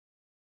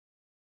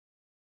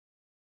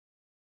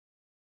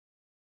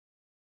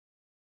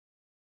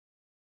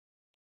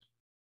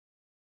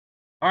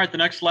All right, the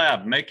next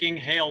lab, making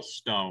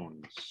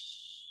hailstones.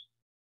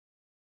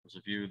 Those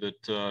of you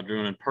that are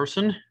doing it in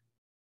person,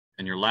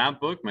 in your lab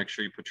book, make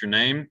sure you put your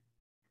name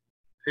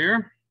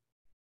here.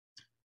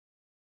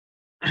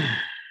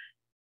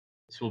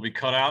 This will be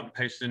cut out and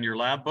pasted into your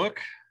lab book.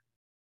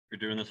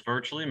 If you're doing this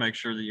virtually, make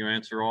sure that you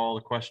answer all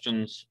the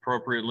questions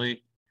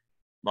appropriately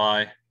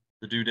by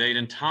the due date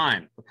and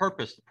time. The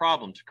purpose, the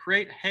problem, to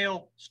create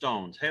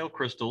hailstones, hail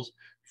crystals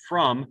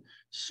from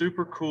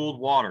supercooled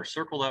water.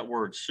 Circle that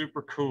word,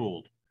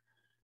 supercooled.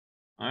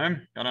 All right,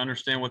 got to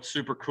understand what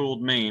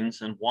supercooled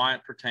means and why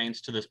it pertains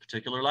to this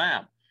particular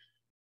lab.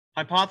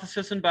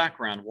 Hypothesis and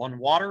background. When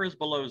water is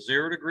below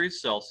 0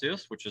 degrees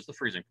Celsius, which is the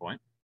freezing point,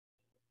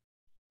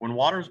 when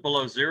water is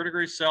below 0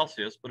 degrees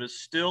Celsius, but is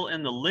still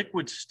in the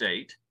liquid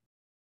state,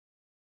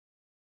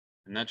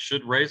 and that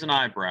should raise an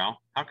eyebrow,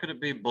 how could it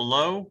be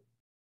below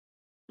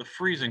the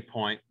freezing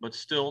point, but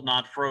still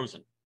not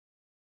frozen?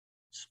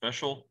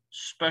 Special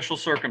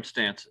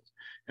circumstances.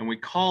 And we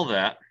call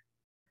that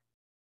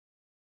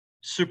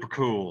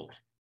supercooled.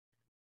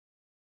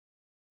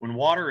 When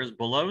water is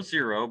below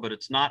 0, but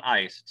it's not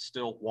ice, it's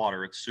still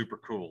water, it's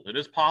supercooled. It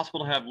is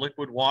possible to have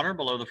liquid water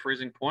below the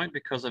freezing point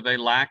because of a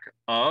lack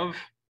of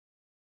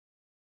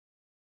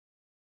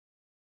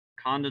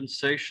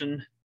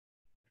condensation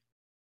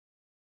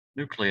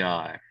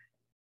nuclei.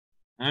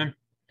 Okay?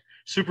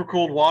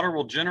 Supercooled water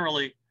will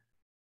generally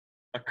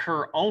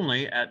occur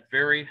only at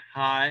very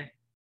high,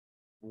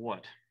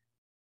 what?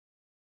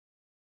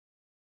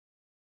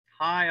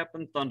 High up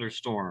in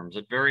thunderstorms,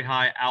 at very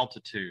high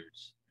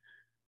altitudes.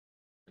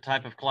 The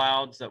type of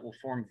clouds that will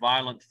form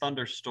violent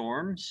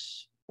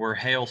thunderstorms where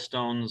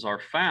hailstones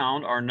are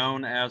found are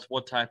known as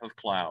what type of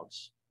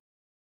clouds?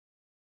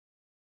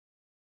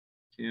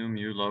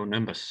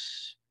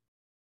 Cumulonimbus.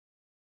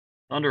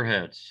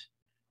 Thunderheads.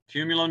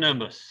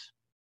 Cumulonimbus.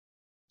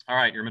 All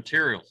right, your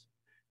materials.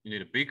 You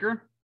need a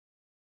beaker,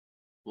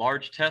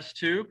 large test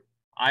tube,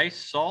 ice,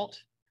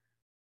 salt,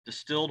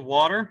 distilled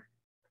water,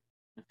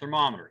 a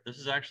thermometer. This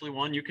is actually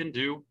one you can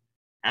do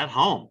at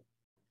home.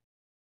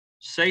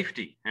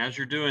 Safety, as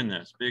you're doing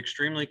this, be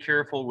extremely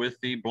careful with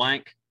the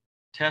blank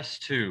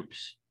test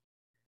tubes.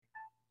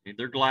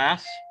 They're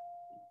glass.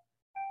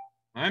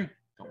 Okay?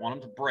 Don't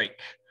want them to break.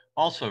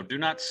 Also, do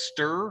not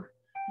stir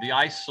the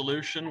ice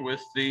solution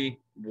with the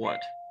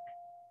what?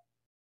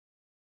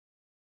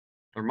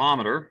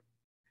 Thermometer.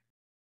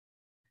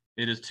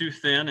 It is too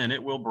thin and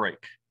it will break.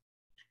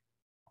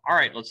 All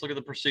right, let's look at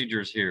the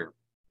procedures here.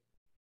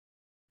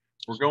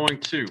 We're going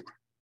to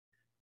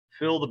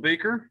fill the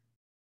beaker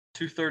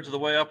 2/3 of the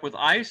way up with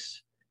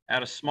ice,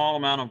 add a small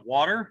amount of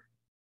water.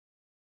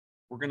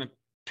 We're going to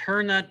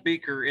turn that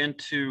beaker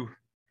into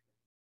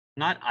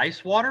not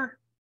ice water,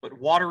 but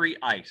watery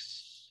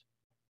ice.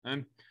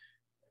 And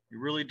you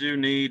really do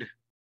need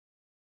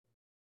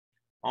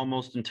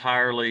almost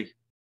entirely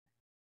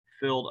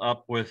filled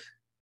up with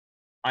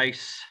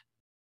ice,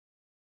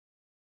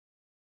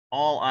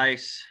 all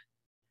ice,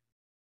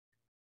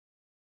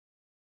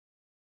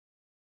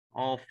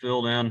 all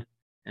filled in,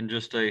 and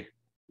just a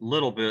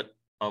little bit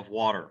of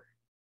water.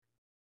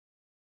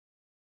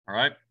 All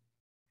right.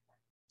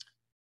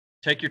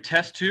 Take your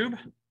test tube,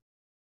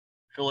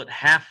 fill it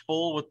half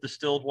full with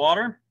distilled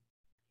water.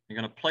 You're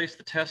going to place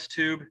the test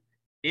tube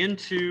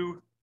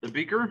into the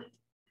beaker.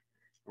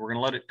 We're going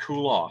to let it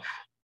cool off.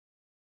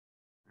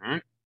 All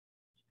right.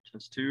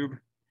 Test tube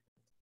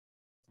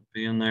will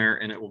be in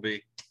there and it will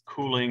be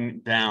cooling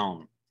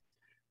down.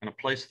 I'm going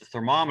to place the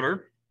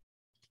thermometer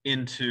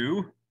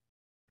into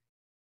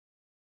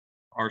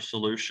our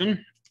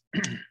solution.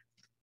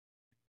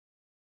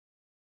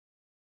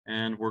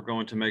 And we're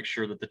going to make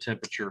sure that the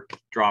temperature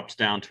drops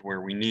down to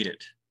where we need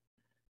it.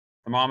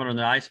 Thermometer in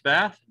the ice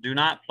bath. Do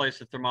not place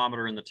the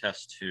thermometer in the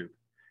test tube.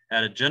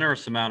 Add a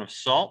generous amount of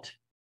salt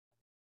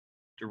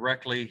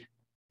directly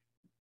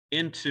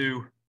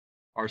into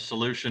our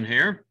solution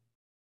here.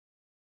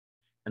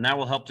 And that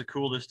will help to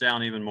cool this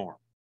down even more.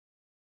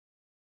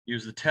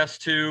 Use the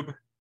test tube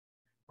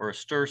or a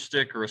stir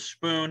stick or a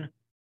spoon.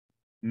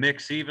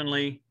 Mix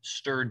evenly,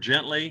 stir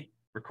gently.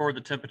 Record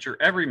the temperature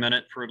every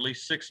minute for at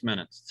least 6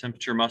 minutes. The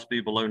temperature must be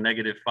below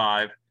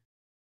 -5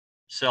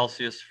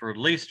 Celsius for at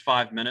least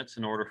 5 minutes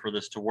in order for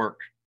this to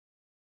work.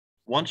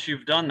 Once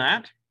you've done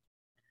that,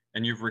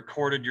 and you've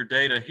recorded your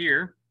data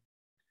here,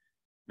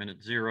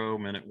 minute 0,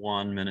 minute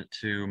 1, minute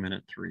 2,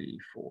 minute 3,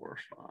 4,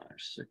 5,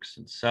 6,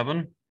 and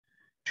 7.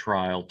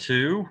 Trial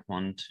 2,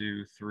 1,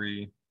 2,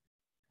 3.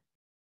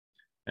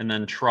 And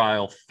then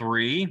trial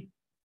 3.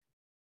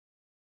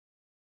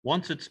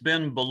 Once it's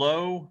been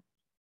below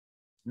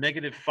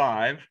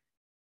 -5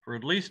 for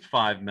at least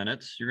 5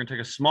 minutes, you're going to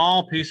take a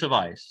small piece of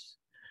ice.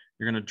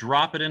 You're going to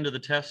drop it into the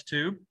test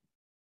tube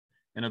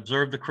and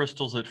observe the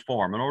crystals that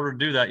form. In order to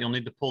do that, you'll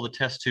need to pull the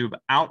test tube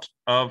out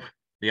of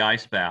the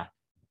ice bath.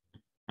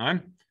 All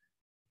right?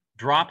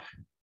 Drop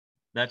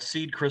that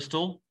seed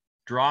crystal,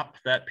 drop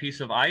that piece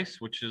of ice,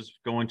 which is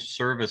going to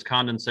serve as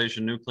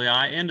condensation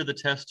nuclei, into the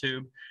test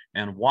tube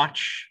and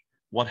watch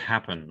what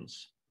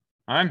happens.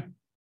 All right?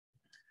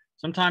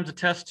 Sometimes a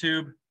test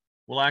tube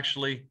will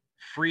actually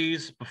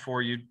freeze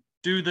before you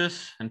do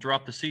this and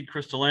drop the seed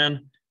crystal in.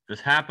 If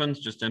this happens,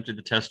 just empty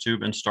the test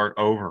tube and start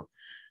over.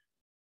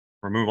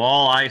 Remove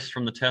all ice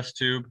from the test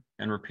tube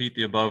and repeat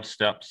the above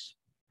steps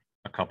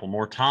a couple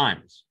more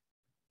times.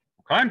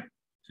 Okay,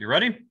 so you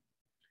ready?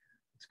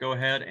 Let's go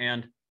ahead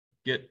and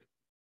get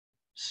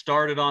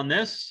started on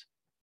this,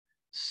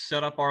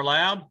 set up our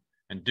lab,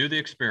 and do the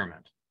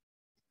experiment.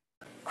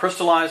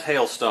 Crystallized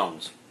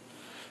hailstones.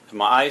 So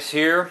my ice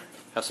here,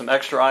 have some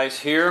extra ice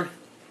here.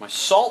 My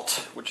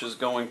salt, which is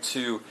going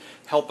to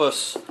help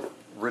us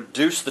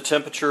reduce the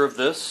temperature of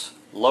this,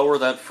 lower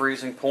that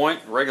freezing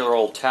point. Regular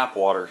old tap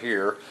water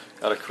here.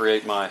 Got to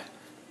create my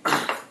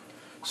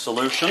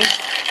solution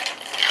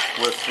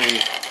with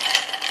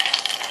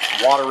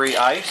the watery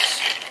ice.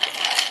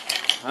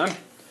 Okay.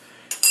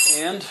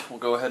 And we'll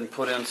go ahead and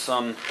put in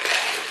some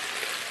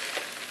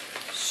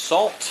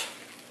salt,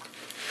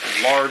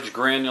 large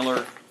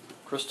granular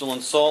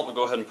crystalline salt. We'll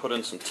go ahead and put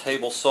in some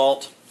table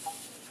salt.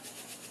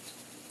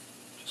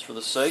 Just for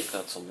the sake,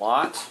 that's a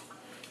lot.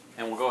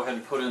 And we'll go ahead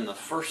and put in the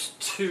first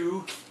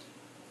 2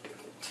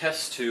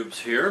 test tubes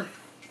here.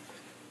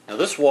 Now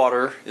this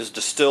water is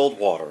distilled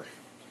water.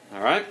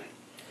 Alright?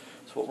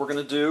 So what we're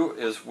going to do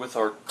is with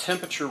our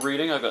temperature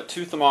reading, I've got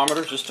 2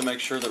 thermometers just to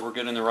make sure that we're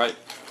getting the right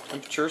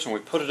temperatures. And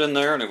we put it in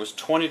there and it was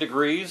 20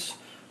 degrees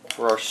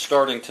for our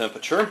starting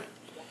temperature.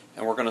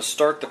 And we're going to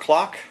start the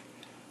clock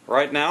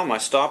right now, my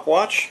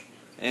stopwatch.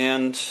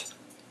 And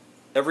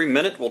every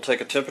minute we'll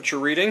take a temperature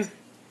reading.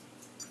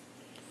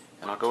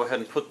 And I'll go ahead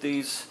and put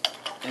these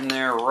in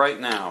there right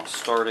now,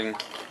 starting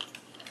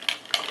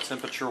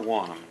temperature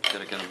 1. I'm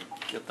going to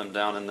get them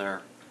down in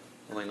there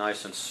really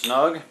nice and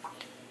snug.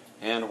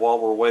 And while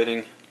we're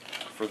waiting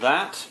for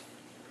that,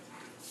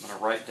 I'm going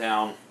to write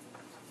down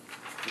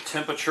the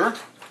temperature.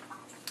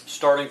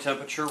 Starting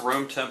temperature,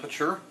 room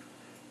temperature,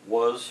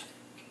 was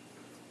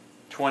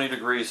 20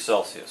 degrees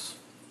Celsius.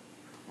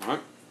 All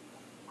right.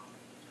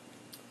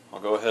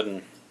 I'll go ahead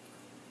and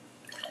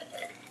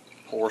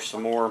pour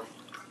some more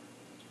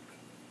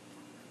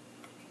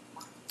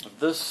of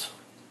this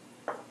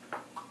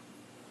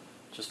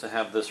just to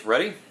have this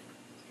ready.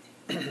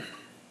 And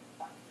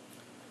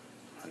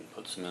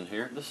put some in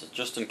here. This is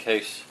just in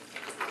case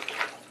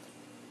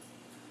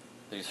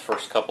these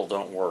first couple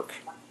don't work.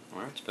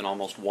 All right, it's been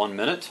almost 1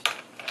 minute.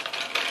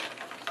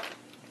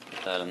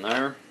 Put that in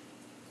there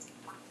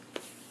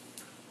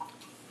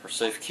for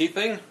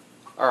safekeeping.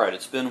 All right,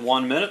 it's been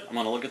 1 minute. I'm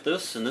going to look at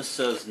this, and this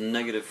says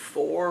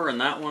 -4,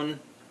 and that one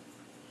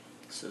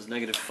says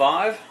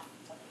 -5.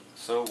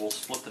 So we'll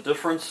split the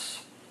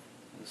difference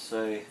and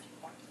say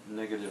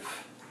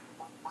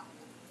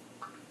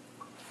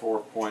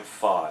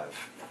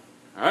 -4.5.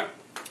 All right,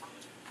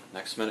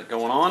 next minute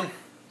going on.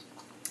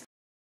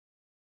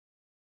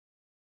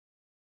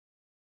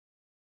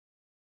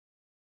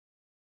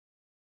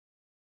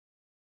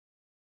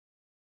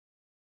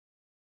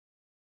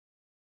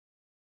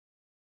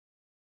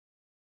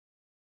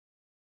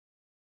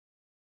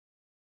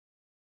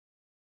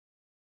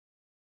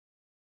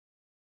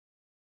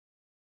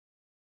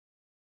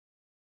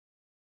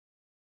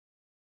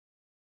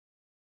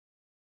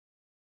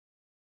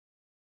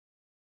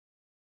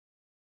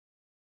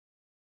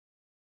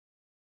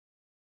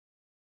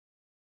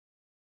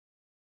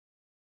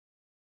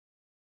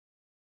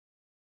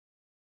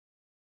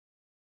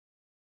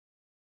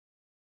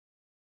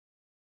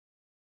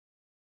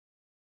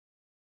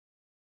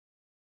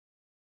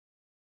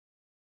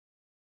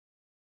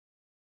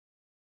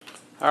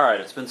 All right,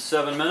 it's been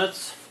 7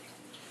 minutes.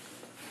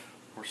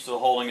 We're still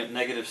holding at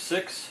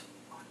 -6.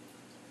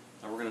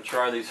 And we're going to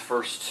try these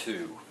first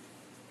 2.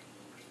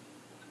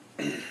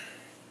 Get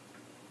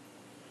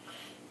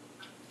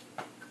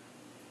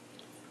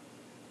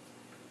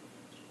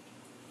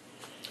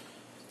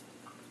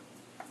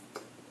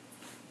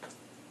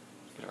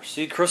our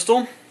seed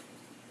crystal.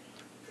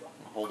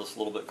 I'll hold this a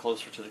little bit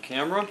closer to the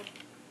camera.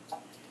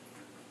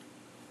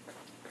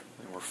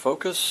 And we're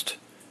focused.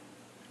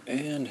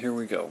 And here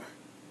we go.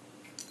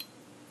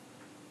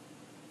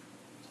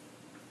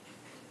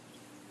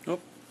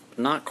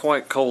 Not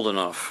quite cold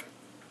enough.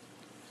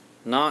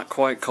 Not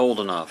quite cold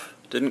enough.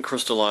 Didn't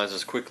crystallize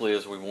as quickly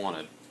as we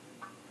wanted.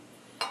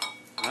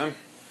 Okay.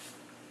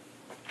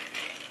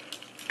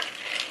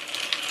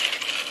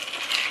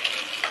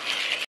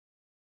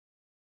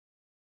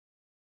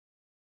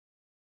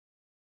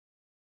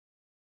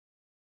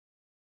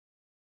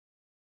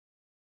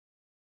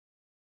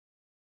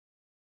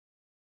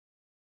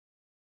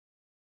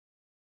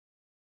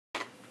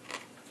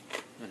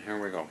 And here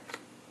we go.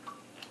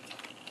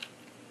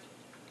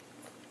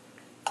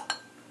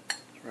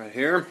 Right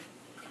here,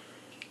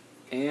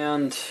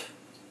 and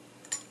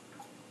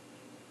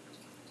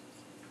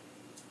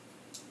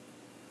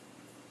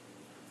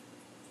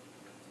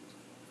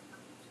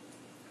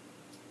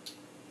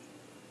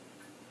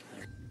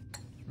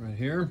right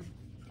here,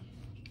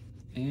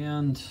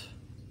 and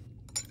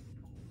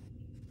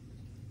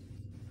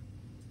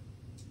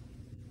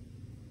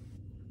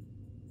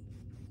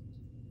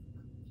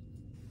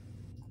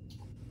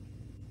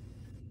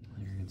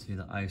you can see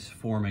the ice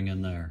forming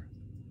in there.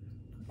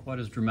 quite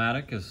as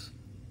dramatic as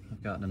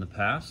I've gotten in the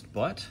past,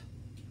 but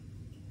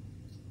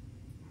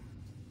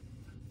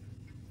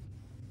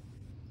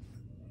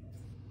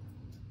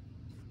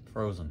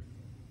frozen.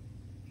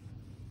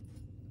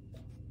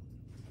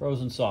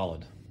 Frozen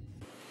solid.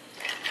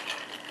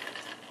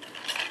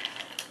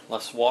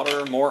 Less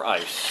water, more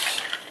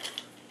ice.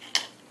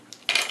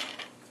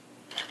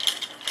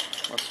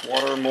 Less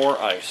water,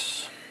 more ice.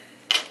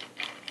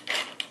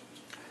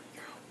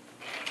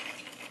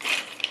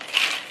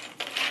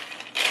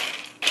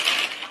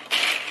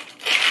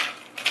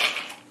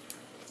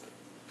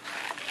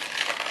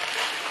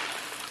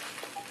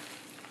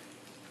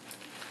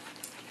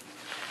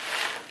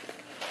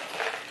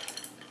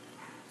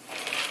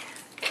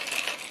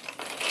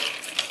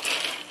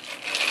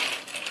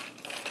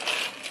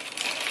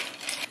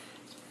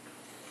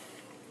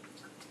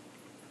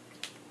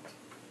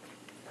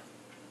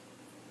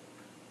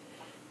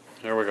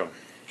 There we go.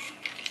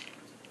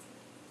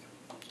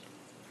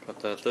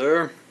 Put that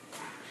there.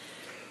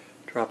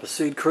 Drop a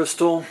seed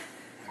crystal.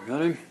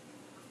 Ready?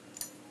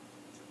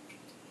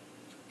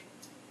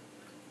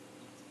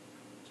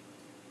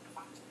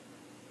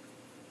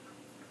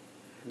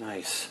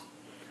 Nice.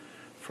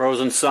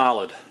 Frozen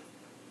solid.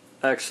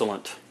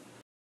 Excellent.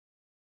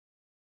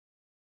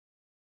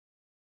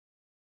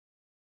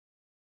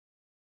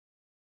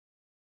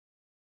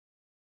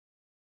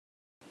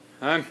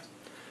 Okay.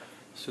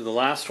 Let's do the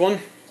last one.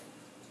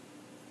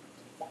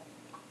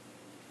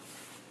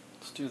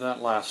 Let's do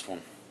that last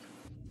one.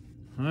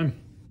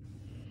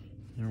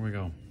 There we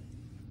go.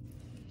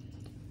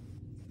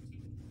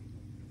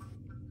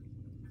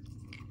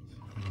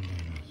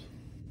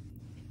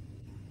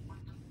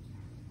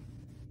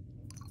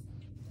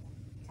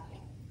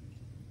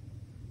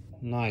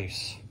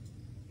 Nice.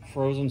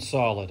 Frozen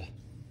solid.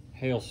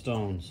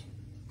 Hailstones.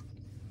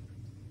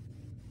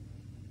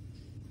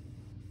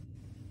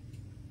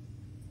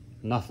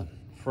 Nothing.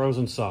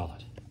 Frozen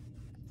solid.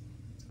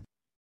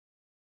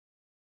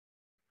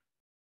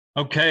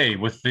 Okay,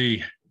 with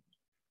the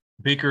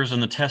beakers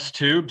and the test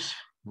tubes,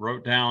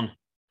 wrote down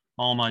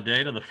all my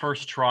data. The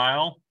first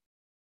trial,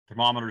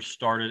 thermometers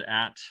started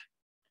at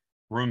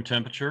room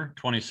temperature,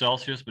 20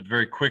 Celsius, but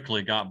very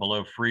quickly got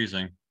below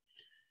freezing.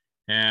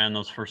 And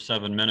those first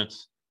 7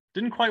 minutes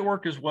didn't quite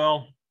work as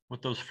well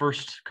with those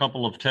first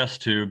couple of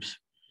test tubes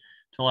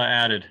until I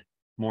added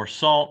more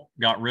salt,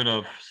 got rid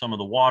of some of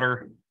the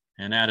water,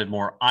 and added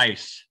more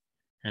ice.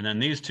 And then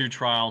these two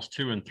trials,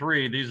 2 and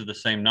 3, these are the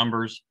same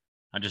numbers.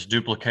 I just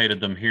duplicated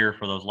them here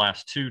for those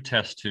last 2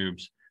 test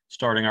tubes,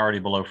 starting already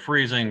below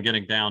freezing,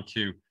 getting down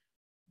to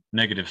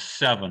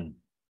 -7,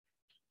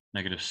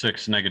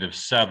 -6,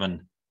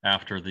 -7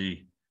 after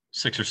the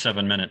 6 or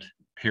 7 minute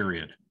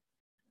period,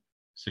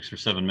 6 or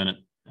 7 minute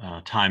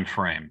time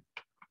frame.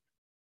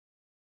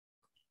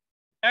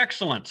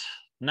 Excellent.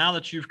 Now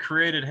that you've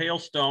created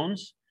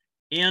hailstones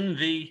in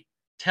the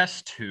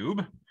test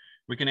tube,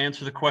 we can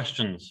answer the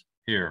questions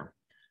here.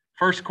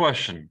 First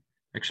question,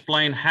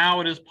 explain how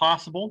it is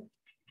possible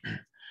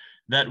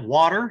that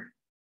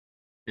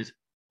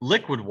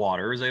liquid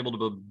water is able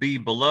to be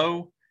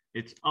below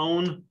its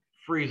own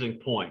freezing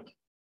point.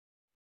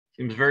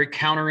 Seems very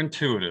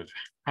counterintuitive.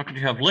 How could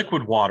you have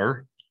liquid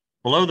water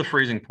below the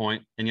freezing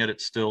point and yet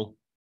it's still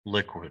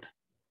liquid?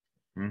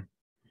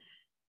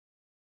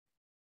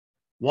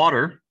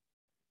 Water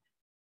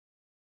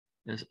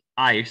is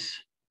ice,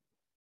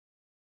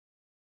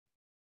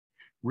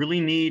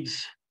 really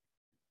needs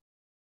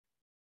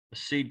a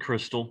seed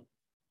crystal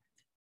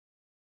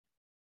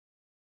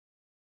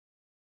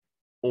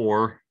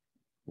or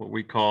what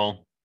we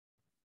call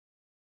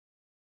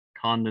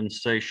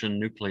condensation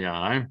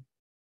nuclei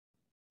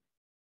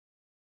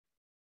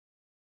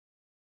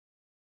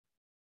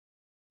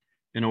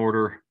in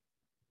order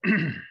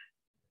to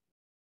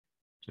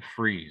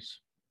freeze.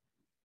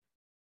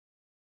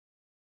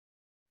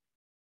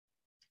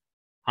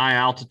 High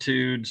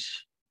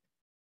altitudes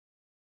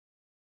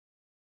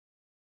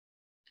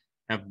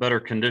have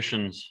better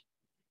conditions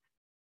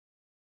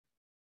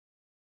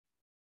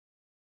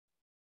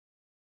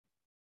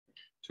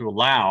to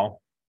allow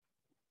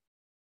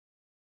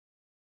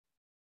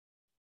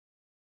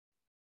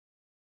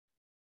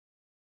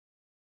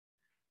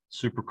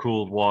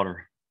supercooled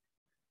water.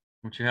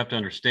 What you have to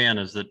understand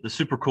is that the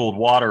supercooled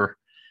water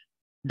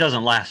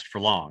doesn't last for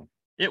long.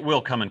 It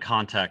will come in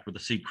contact with the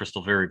seed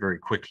crystal very, very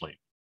quickly.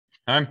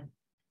 Okay?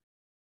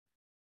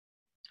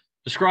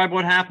 Describe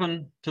what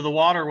happened to the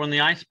water when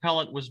the ice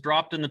pellet was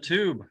dropped in the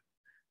tube.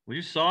 Well,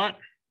 you saw it.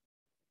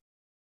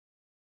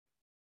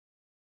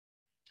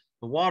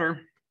 The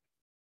water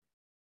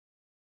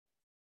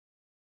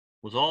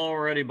was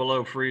already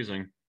below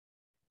freezing.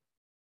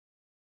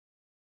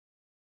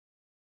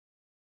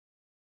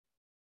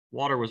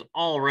 Water was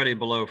already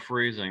below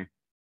freezing.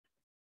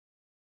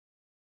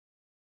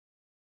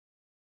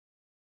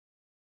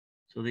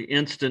 So the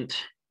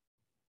instant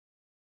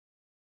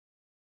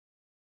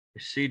a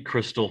seed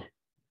crystal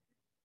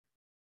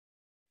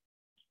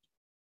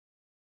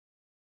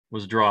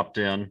was dropped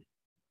in,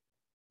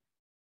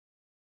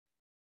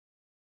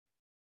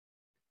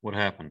 what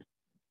happened?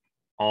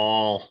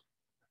 All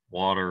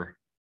water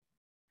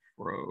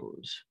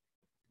froze.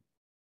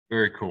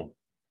 Very cool.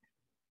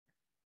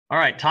 All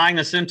right, tying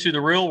this into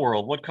the real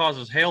world, what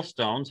causes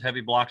hailstones,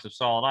 heavy blocks of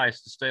solid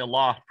ice, to stay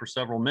aloft for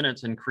several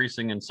minutes,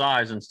 increasing in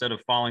size instead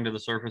of falling to the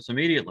surface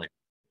immediately?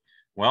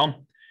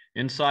 Well,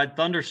 inside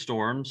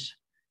thunderstorms,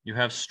 you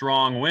have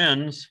strong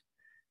winds,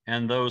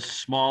 and those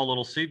small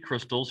little seed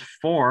crystals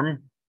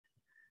form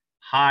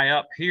high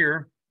up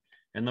here,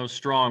 and those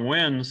strong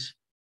winds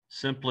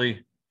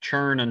simply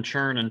churn and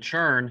churn and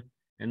churn,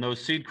 and those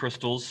seed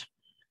crystals,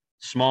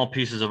 small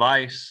pieces of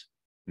ice,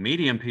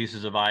 medium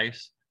pieces of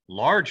ice,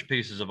 large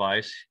pieces of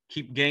ice,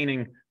 keep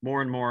gaining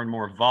more and more and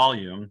more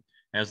volume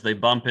as they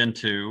bump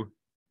into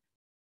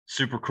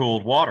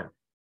supercooled water.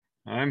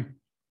 So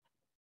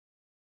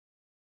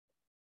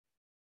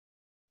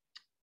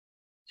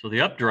the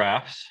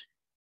updrafts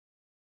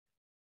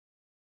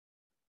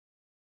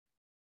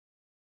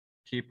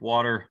keep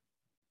water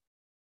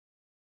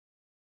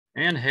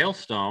and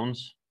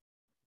hailstones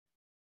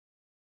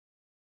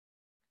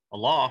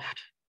aloft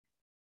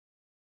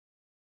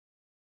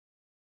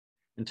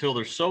until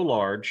they're so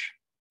large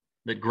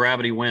that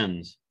gravity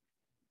wins.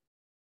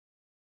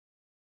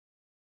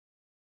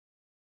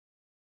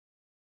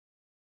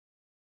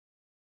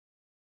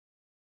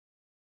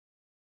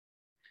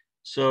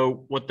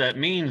 So what that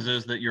means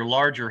is that your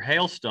larger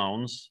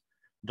hailstones,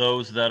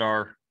 those that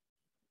are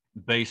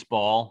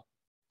baseball,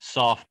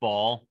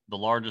 softball, the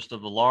largest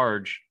of the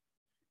large,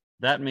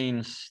 that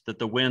means that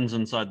the winds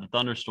inside the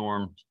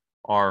thunderstorm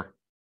are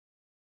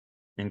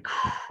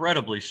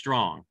incredibly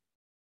strong,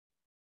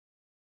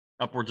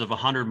 upwards of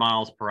 100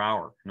 miles per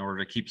hour, in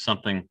order to keep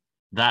something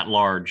that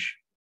large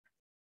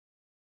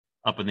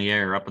up in the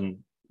air, up in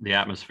the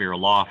atmosphere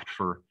aloft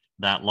for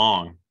that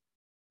long.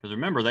 Because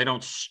remember, they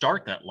don't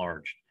start that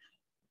large.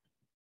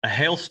 A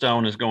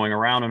hailstone is going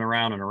around and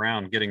around and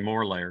around, getting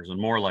more layers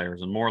and more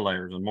layers and more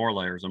layers and more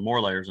layers and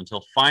more layers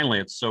until finally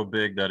it's so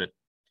big that it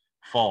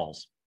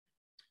falls.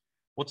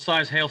 What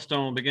size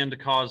hailstone will begin to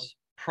cause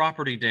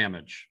property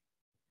damage?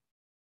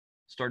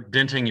 Start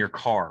denting your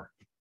car.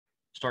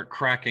 Start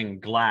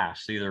cracking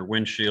glass, either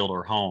windshield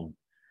or home.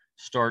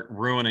 Start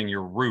ruining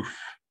your roof,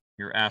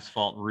 your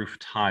asphalt roof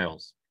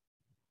tiles.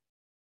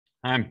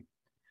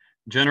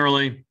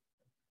 Generally,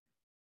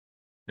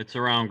 it's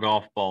around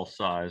golf ball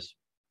size.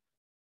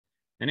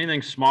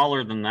 Anything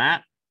smaller than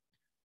that,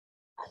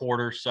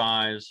 quarter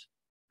size,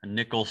 a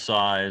nickel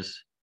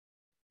size,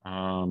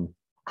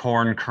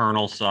 corn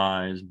kernel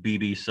size,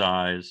 BB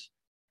size,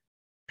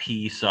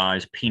 pea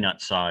size,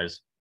 peanut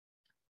size,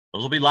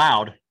 those will be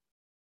loud.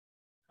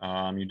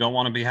 You don't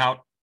want to be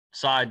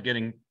outside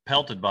getting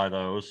pelted by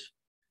those,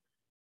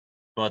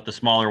 but the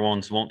smaller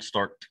ones won't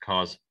start to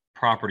cause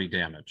property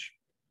damage.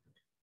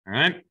 All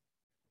right.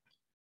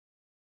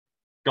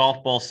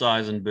 Golf ball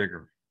size and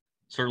bigger,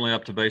 certainly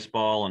up to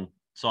baseball and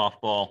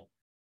softball,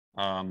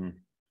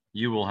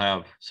 you will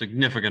have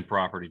significant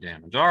property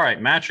damage. All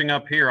right, matching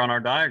up here on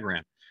our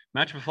diagram.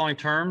 Match the following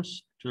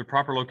terms to the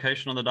proper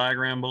location on the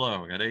diagram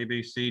below. We got A,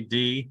 B, C,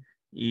 D,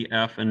 E,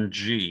 F, and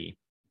G.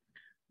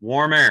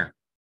 Warm air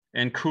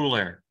and cool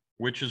air,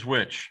 which is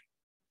which?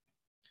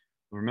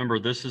 Remember,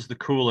 this is the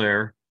cool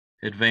air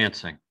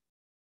advancing.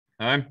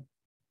 Okay?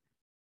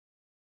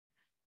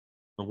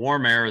 The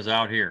warm air is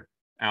out here,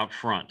 out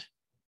front.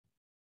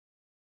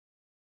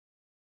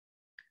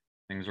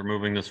 Things are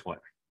moving this way.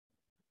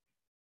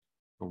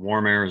 The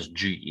warm air is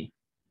G.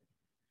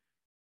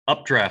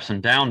 Updrafts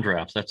and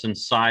downdrafts, that's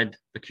inside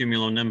the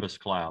cumulonimbus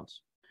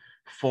clouds,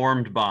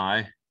 formed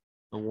by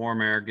the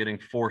warm air getting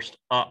forced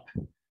up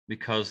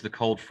because the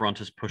cold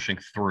front is pushing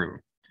through.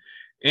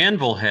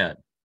 Anvil head,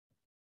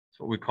 that's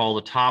what we call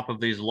the top of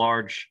these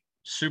large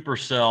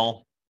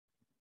supercell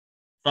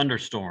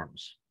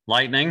thunderstorms.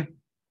 Lightning,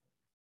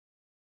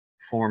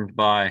 formed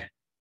by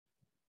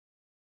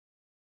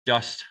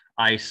dust,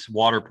 ice,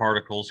 water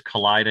particles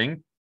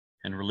colliding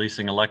and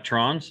releasing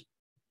electrons.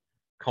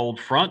 Cold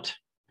front,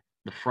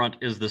 the front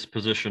is this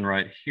position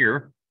right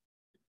here,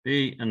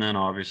 B, and then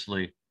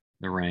obviously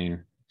the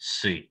rain,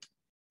 C.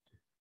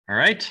 All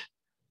right,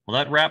 well,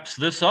 that wraps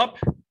this up.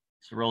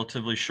 It's a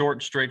relatively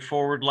short,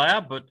 straightforward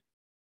lab, but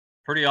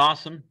pretty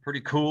awesome,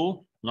 pretty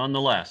cool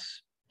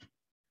nonetheless.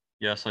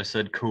 Yes, I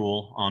said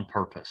cool on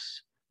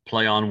purpose.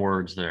 Play on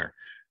words there.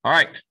 All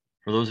right,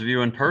 for those of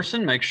you in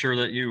person, make sure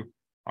that you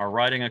are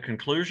writing a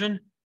conclusion.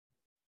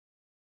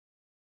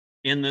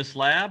 In this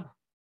lab,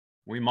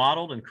 we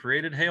modeled and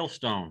created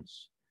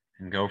hailstones,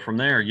 and go from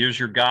there. Use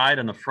your guide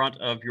in the front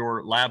of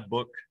your lab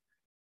book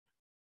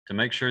to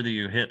make sure that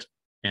you hit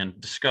and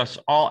discuss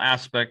all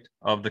aspects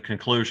of the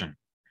conclusion.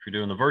 If you're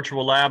doing the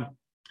virtual lab,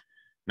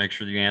 make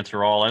sure that you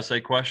answer all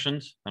essay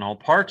questions and all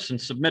parts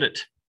and submit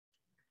it.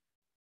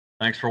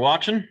 Thanks for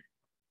watching.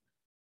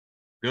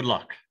 Good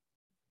luck.